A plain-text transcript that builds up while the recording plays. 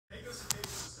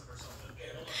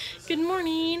Good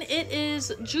morning. It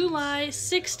is July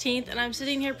 16th and I'm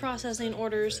sitting here processing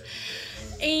orders,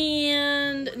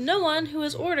 and no one who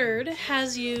has ordered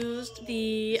has used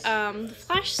the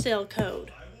flash sale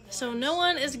code. So no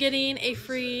one is getting a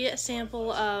free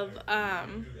sample of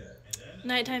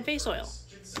nighttime face oil.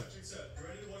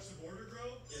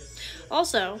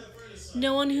 Also,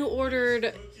 no one who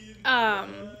ordered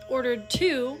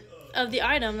two of the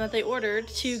item that they ordered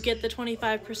to get the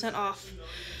 25% off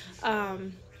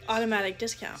automatic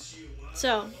discount.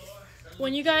 So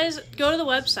when you guys go to the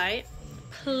website,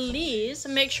 please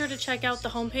make sure to check out the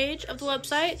homepage of the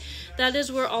website. That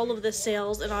is where all of the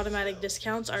sales and automatic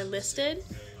discounts are listed.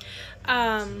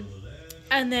 And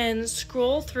then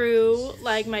scroll through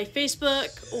like my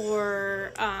Facebook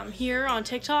or here on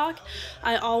TikTok.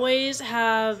 I always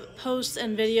have posts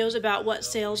and videos about what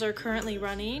sales are currently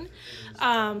running.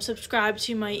 Subscribe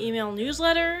to my email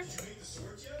newsletter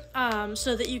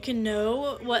so that you can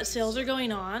know what sales are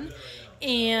going on.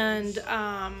 And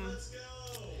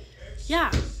yeah,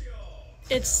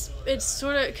 it's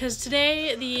sort of because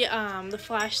today the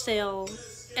flash sale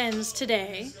ends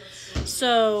today,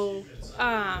 so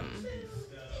and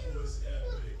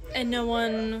no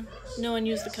one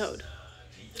used the code.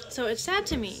 So it's sad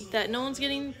to me that no one's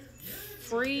getting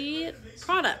free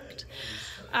product.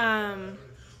 Yeah,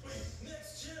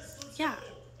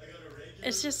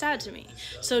 it's just sad to me.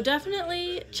 So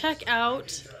definitely check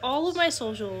out all of my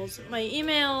socials, my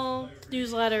email,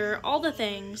 newsletter, all the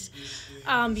things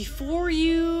before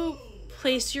you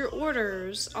place your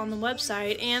orders on the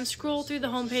website, and scroll through the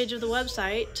homepage of the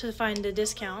website to find the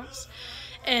discounts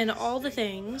and all the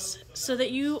things so that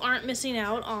you aren't missing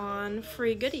out on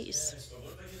free goodies.